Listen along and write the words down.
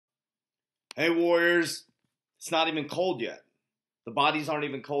Hey, Warriors, it's not even cold yet. The bodies aren't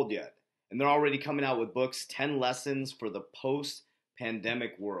even cold yet. And they're already coming out with books 10 lessons for the post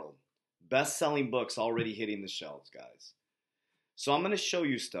pandemic world. Best selling books already hitting the shelves, guys. So I'm going to show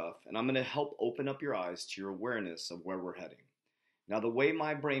you stuff and I'm going to help open up your eyes to your awareness of where we're heading. Now, the way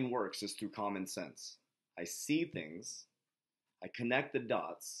my brain works is through common sense. I see things, I connect the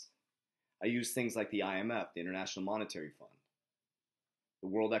dots, I use things like the IMF, the International Monetary Fund, the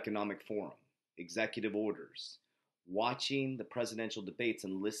World Economic Forum, executive orders, watching the presidential debates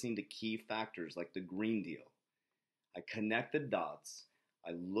and listening to key factors like the Green Deal. I connect the dots,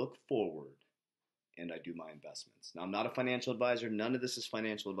 I look forward, and I do my investments. Now, I'm not a financial advisor. None of this is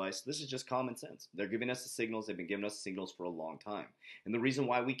financial advice. This is just common sense. They're giving us the signals. They've been giving us the signals for a long time. And the reason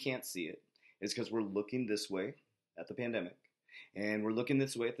why we can't see it is because we're looking this way at the pandemic, and we're looking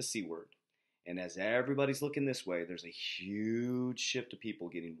this way at the C word. And as everybody's looking this way, there's a huge shift of people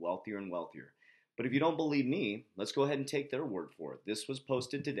getting wealthier and wealthier. But if you don't believe me, let's go ahead and take their word for it. This was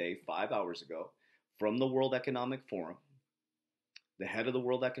posted today, 5 hours ago, from the World Economic Forum, the head of the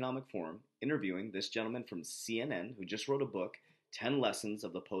World Economic Forum, interviewing this gentleman from CNN who just wrote a book, 10 Lessons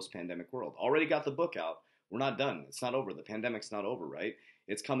of the Post-Pandemic World. Already got the book out. We're not done. It's not over. The pandemic's not over, right?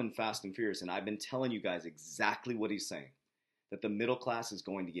 It's coming fast and furious. And I've been telling you guys exactly what he's saying, that the middle class is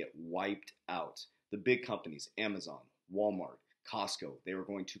going to get wiped out. The big companies, Amazon, Walmart, Costco, they are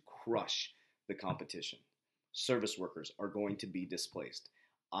going to crush the competition. Service workers are going to be displaced.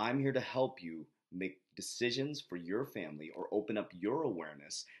 I'm here to help you make decisions for your family or open up your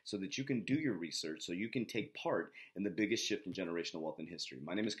awareness so that you can do your research, so you can take part in the biggest shift in generational wealth in history.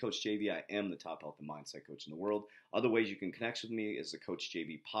 My name is Coach JV. I am the top health and mindset coach in the world. Other ways you can connect with me is the Coach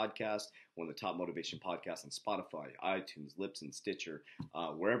JV podcast, one of the top motivation podcasts on Spotify, iTunes, Lips, and Stitcher,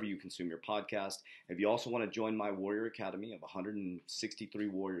 wherever you consume your podcast. If you also want to join my Warrior Academy of 163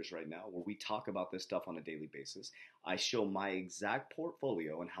 warriors right now, where we talk about this stuff on a daily basis, I show my exact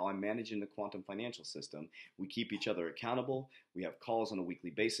portfolio and how I'm managing the quantum financial system. We keep each other accountable. We have calls on a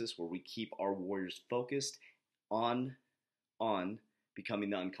weekly basis where we keep our warriors focused on becoming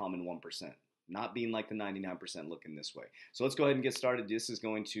the uncommon 1%, not being like the 99% looking this way. So let's go ahead and get started. This is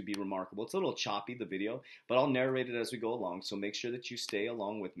going to be remarkable. It's a little choppy, the video, but I'll narrate it as we go along. So make sure that you stay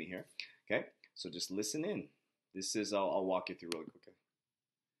along with me here. Okay, so just listen in. This is, I'll walk you through really quick. Okay?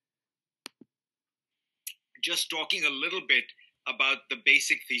 Just talking a little bit about the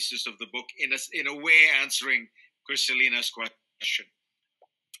basic thesis of the book, in a way answering Kristalina's question.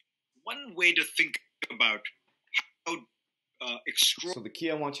 One way to think about how So the key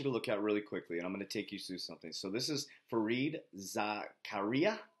I want you to look at really quickly, and I'm going to take you through something. So this is Fareed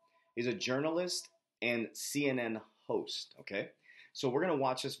Zakaria. He's a journalist and CNN host, okay? So we're going to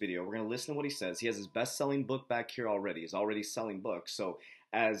watch this video. We're going to listen to what he says. He has his best-selling book back here already. He's already selling books. So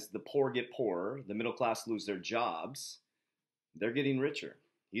as the poor get poorer, the middle class lose their jobs, they're getting richer.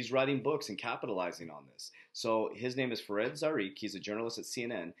 He's writing books and capitalizing on this. So his name is Fareed Zakaria. He's a journalist at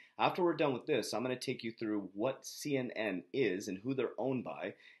CNN. After we're done with this, I'm going to take you through what CNN is and who they're owned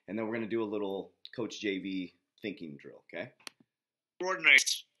by, and then we're going to do a little Coach JV thinking drill, okay? Extraordinary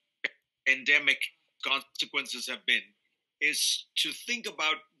pandemic consequences have been is to think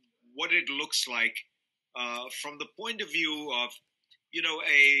about what it looks like from the point of view of,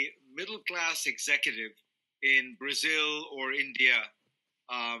 a middle-class executive in Brazil or India.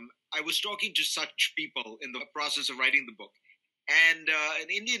 I was talking to such people in the process of writing the book, and an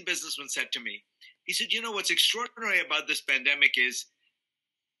Indian businessman said to me, he said, what's extraordinary about this pandemic is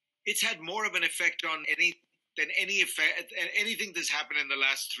it's had more of an effect on anything that's happened in the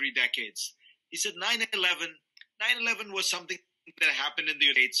last 3 decades. He said 9/11 was something that happened in the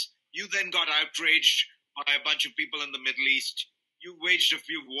United States. You then got outraged by a bunch of people in the Middle East. You waged a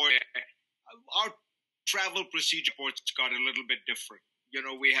few wars. Our travel procedure reports got a little bit different.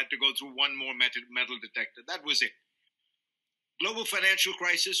 We had to go through one more metal detector. That was it. Global financial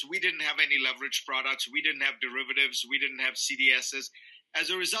crisis, we didn't have any leverage products. We didn't have derivatives. We didn't have CDSs. As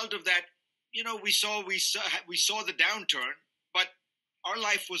a result of that, we saw the downturn, but our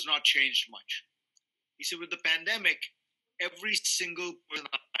life was not changed much. He said, with the pandemic, every single person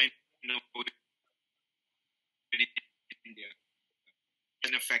I know in India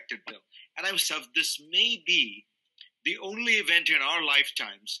an affected bill. And I was saying, this may be the only event in our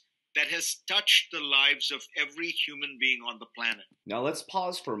lifetimes that has touched the lives of every human being on the planet. Now let's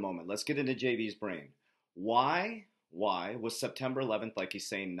pause for a moment. Let's get into JV's brain. Why was September 11th, like he's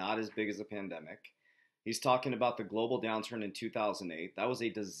saying, not as big as a pandemic? He's talking about the global downturn in 2008. That was a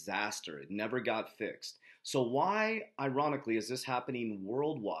disaster. It never got fixed. So why, ironically, is this happening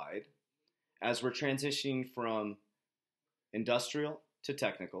worldwide as we're transitioning from industrial to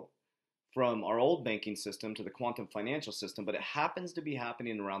technical, from our old banking system to the quantum financial system, but it happens to be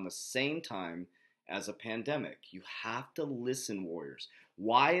happening around the same time as a pandemic. You have to listen, warriors.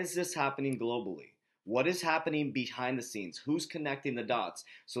 Why is this happening globally? What is happening behind the scenes? Who's connecting the dots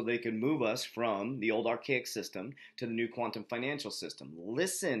so they can move us from the old archaic system to the new quantum financial system?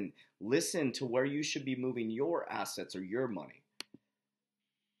 Listen to where you should be moving your assets or your money.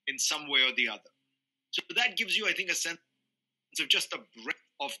 In some way or the other. So that gives you, I think, a sense of just the breadth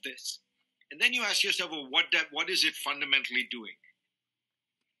of this. And then you ask yourself, well, what is it fundamentally doing?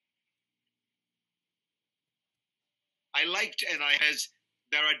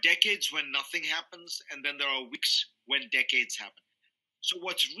 There are decades when nothing happens, and then there are weeks when decades happen. So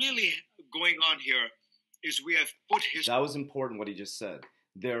what's really going on here is we have put history. That was important what he just said.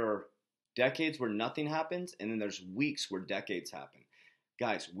 There are decades where nothing happens, and then there's weeks where decades happen.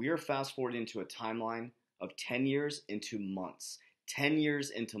 Guys, we are fast forwarding into a timeline of 10 years into months. 10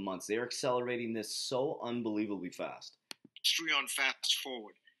 years into months. They are accelerating this so unbelievably fast. History on fast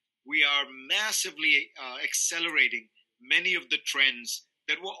forward. We are massively accelerating many of the trends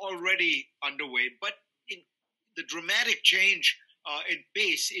that were already underway, but the dramatic change in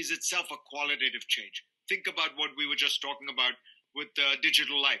pace is itself a qualitative change. Think about what we were just talking about with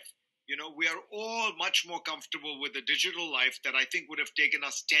digital life. You know, we are all much more comfortable with a digital life that I think would have taken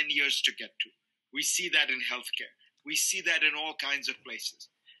us 10 years to get to. We see that in healthcare. We see that in all kinds of places.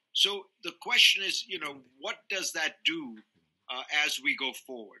 So the question is, you know, what does that do as we go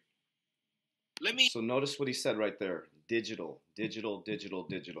forward? So notice what he said right there. Digital.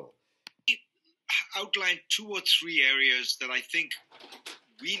 Outline 2 or 3 areas that I think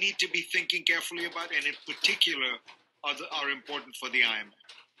we need to be thinking carefully about, and in particular are important for the IMF.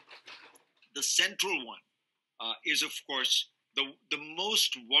 The central one is, of course, the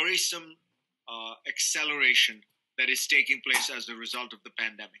most worrisome acceleration that is taking place as a result of the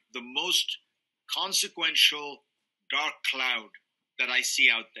pandemic. The most consequential dark cloud that I see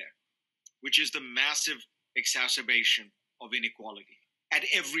out there, which is the massive exacerbation of inequality at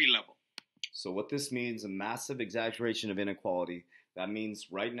every level. So what this means, a massive exaggeration of inequality, that means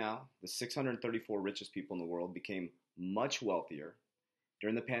right now, the 634 richest people in the world became much wealthier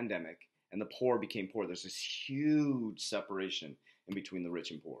during the pandemic, and the poor became poor. There's this huge separation in between the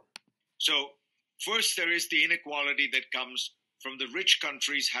rich and poor. So first, there is the inequality that comes from the rich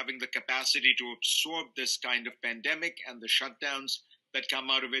countries having the capacity to absorb this kind of pandemic and the shutdowns that come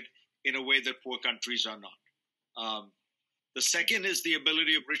out of it in a way that poor countries are not. The second is the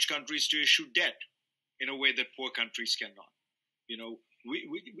ability of rich countries to issue debt in a way that poor countries cannot. You know,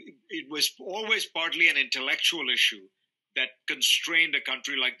 it was always partly an intellectual issue that constrained a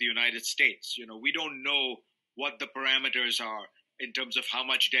country like the United States. You know, we don't know what the parameters are in terms of how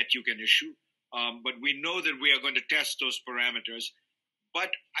much debt you can issue, but we know that we are going to test those parameters.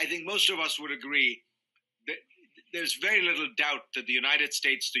 But I think most of us would agree that there's very little doubt that the United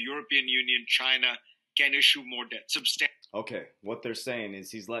States, the European Union, China can issue more debt. Okay, what they're saying is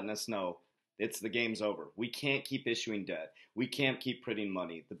he's letting us know the game's over. We can't keep issuing debt. We can't keep printing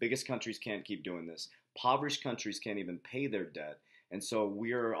money. The biggest countries can't keep doing this. Impoverished countries can't even pay their debt. And so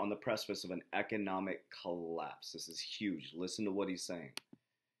we're on the precipice of an economic collapse. This is huge. Listen to what he's saying.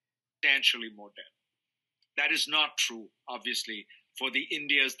 Substantially more debt. That is not true, obviously, for the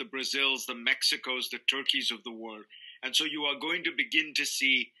Indias, the Brazils, the Mexicos, the Turkeys of the world. And so you are going to begin to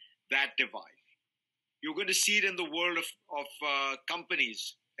see that divide. You're going to see it in the world of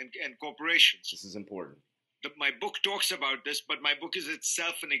companies and corporations. This is important. My book talks about this, but my book is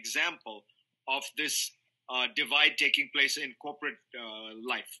itself an example of this divide taking place in corporate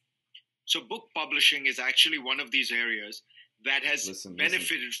life. So book publishing is actually one of these areas that has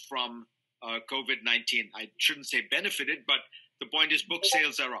benefited from COVID-19. I shouldn't say benefited, but the point is book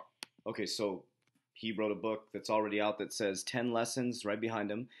sales are up. Okay, so he wrote a book that's already out that says 10 lessons right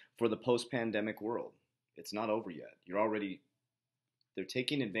behind him for the post-pandemic world. It's not over yet. They're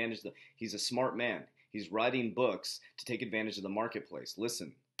taking advantage of he's a smart man. He's writing books to take advantage of the marketplace.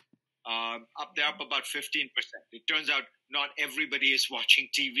 Listen. They're up about 15%. It turns out not everybody is watching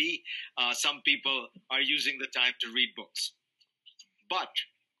TV. Some people are using the time to read books. But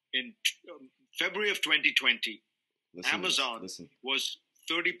in February of 2020, Amazon was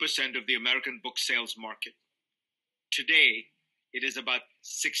 30% of the American book sales market. Today, it is about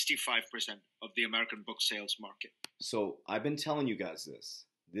 65% of the American book sales market. So I've been telling you guys this.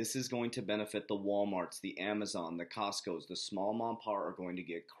 This is going to benefit the Walmarts, the Amazon, the Costcos. The small mom and pop are going to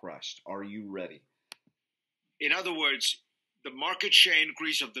get crushed. Are you ready? In other words, the market share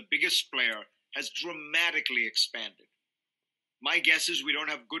increase of the biggest player has dramatically expanded. My guess is we don't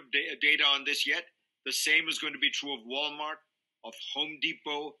have good data on this yet. The same is going to be true of Walmart, of Home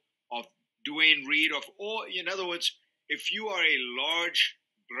Depot, of Dwayne Reed, or in other words, if you are a large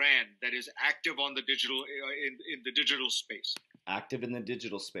brand that is active on the digital in the digital space, active in the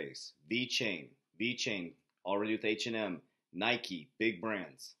digital space, V Chain, already with H&M, Nike, big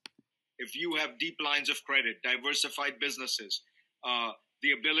brands. if you have deep lines of credit, diversified businesses,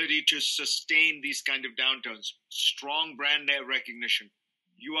 the ability to sustain these kind of downturns, strong brand recognition,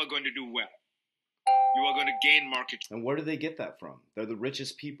 you are going to do well. You are going to gain market share. And where do they get that from? They're the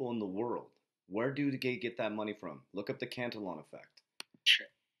richest people in the world. Where do they get that money from? Look up the Cantillon effect.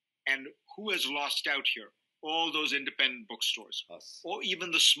 And who has lost out here? All those independent bookstores, Us. or even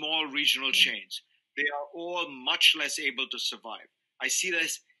the small regional chains. They are all much less able to survive. I see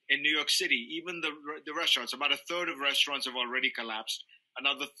this in New York City. Even the restaurants, about a third of restaurants have already collapsed.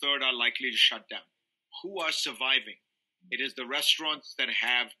 Another third are likely to shut down. Who are surviving? It is the restaurants that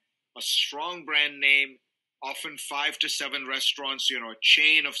have a strong brand name, often 5 to 7 restaurants, a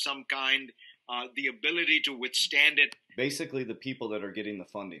chain of some kind, the ability to withstand it. Basically, the people that are getting the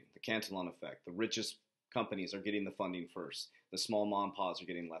funding, the Cantillon effect, the richest companies are getting the funding first. The small mom and pops are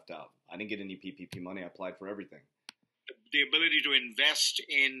getting left out. I didn't get any PPP money. I applied for everything. The ability to invest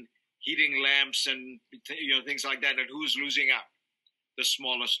in heating lamps and things like that, and who's losing out? The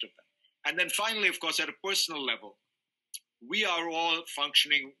smallest of them. And then finally, of course, at a personal level, we are all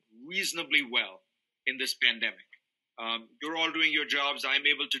functioning reasonably well in this pandemic. You're all doing your jobs. I'm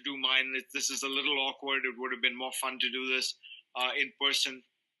able to do mine. This is a little awkward. It would have been more fun to do this in person.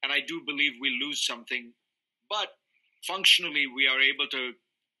 And I do believe we lose something. But functionally, we are able to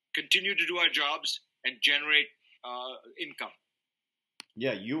continue to do our jobs and generate income.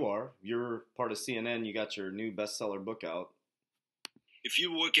 Yeah, you are. You're part of CNN. You got your new bestseller book out. If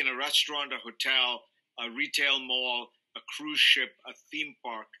you work in a restaurant, a hotel, a retail mall, a cruise ship, a theme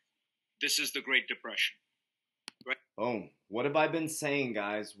park, this is the Great Depression. Right? Oh, what have I been saying,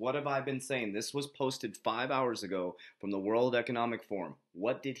 guys? What have I been saying? This was posted 5 hours ago from the World Economic Forum.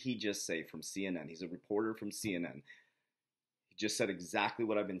 What did he just say from CNN? He's a reporter from CNN. He just said exactly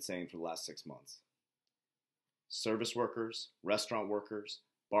what I've been saying for the last 6 months. Service workers, restaurant workers,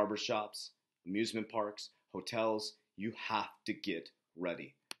 barbershops, amusement parks, hotels, you have to get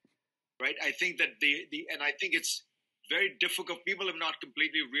ready. Right? I think that and I think it's very difficult. People have not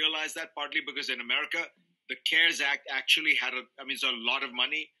completely realized that, partly because in America, the CARES Act actually had it's a lot of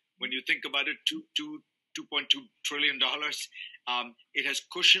money. When you think about it, $2.2 trillion. It has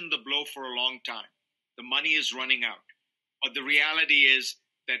cushioned the blow for a long time. The money is running out. But the reality is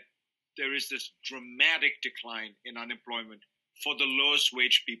that there is this dramatic decline in unemployment for the lowest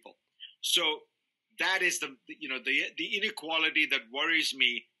wage people. So that is the inequality that worries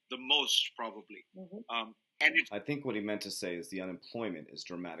me the most, probably. Mm-hmm. I think what he meant to say is the unemployment is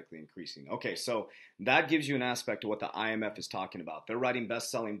dramatically increasing. Okay, so that gives you an aspect of what the IMF is talking about. They're writing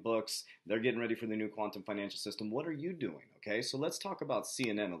best-selling books. They're getting ready for the new quantum financial system. What are you doing? Okay, so let's talk about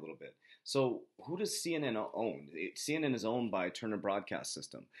CNN a little bit. So who does CNN own? CNN is owned by Turner Broadcast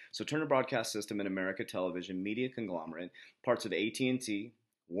System. So Turner Broadcast System, an America television media conglomerate, parts of AT&T,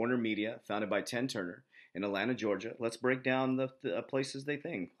 Warner Media, founded by Ted Turner in Atlanta, Georgia. Let's break down the places they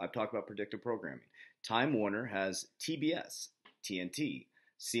think. I've talked about predictive programming. Time Warner has TBS, TNT,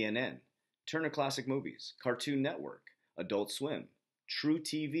 CNN, Turner Classic Movies, Cartoon Network, Adult Swim, True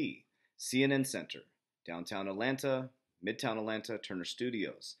TV, CNN Center, Downtown Atlanta, Midtown Atlanta, Turner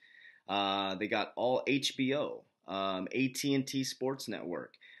Studios. They got all HBO, AT&T Sports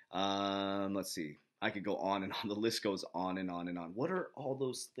Network. Let's see. I could go on and on. The list goes on and on and on. What are all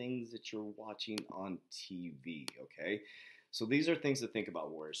those things that you're watching on TV, okay? So these are things to think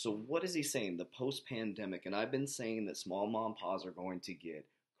about, Warriors. So what is he saying? The post-pandemic, and I've been saying that small mom and pops are going to get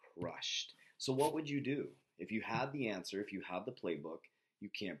crushed. So what would you do? If you had the answer, if you have the playbook, you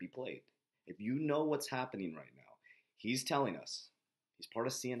can't be played. If you know what's happening right now, he's telling us. He's part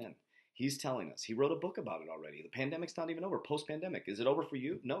of CNN. He's telling us. He wrote a book about it already. The pandemic's not even over. Post-pandemic. Is it over for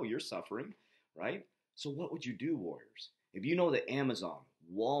you? No, you're suffering, right? So what would you do, Warriors? If you know that Amazon,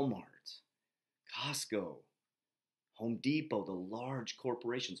 Walmart, Costco, Home Depot, the large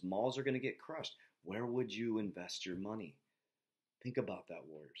corporations, malls are going to get crushed, where would you invest your money? Think about that,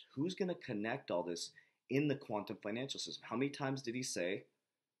 Warriors. Who's going to connect all this in the quantum financial system? How many times did he say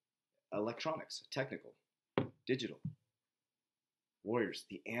electronics, technical, digital? Warriors,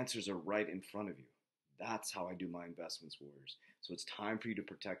 the answers are right in front of you. That's how I do my investments, Warriors. So it's time for you to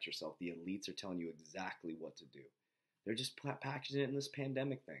protect yourself. The elites are telling you exactly what to do. They're just packaging it in this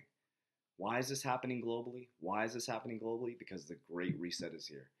pandemic thing. Why is this happening globally? Why is this happening globally? Because the Great Reset is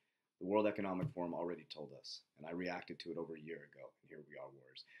here. The World Economic Forum already told us, and I reacted to it over a year ago. And here we are,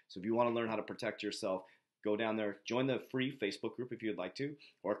 Warriors. So if you want to learn how to protect yourself, Go down there, join the free Facebook group if you'd like to,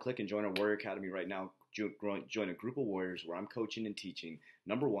 or click and join our Warrior Academy right now. Join a group of warriors where I'm coaching and teaching.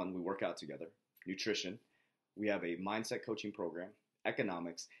 Number one, we work out together, nutrition. We have a mindset coaching program,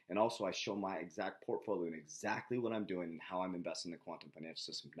 economics, and also I show my exact portfolio and exactly what I'm doing and how I'm investing in the quantum financial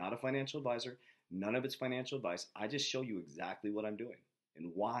system. Not a financial advisor, none of it's financial advice. I just show you exactly what I'm doing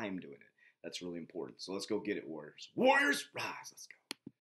and why I'm doing it. That's really important. So let's go get it, warriors. Warriors, rise. Let's go.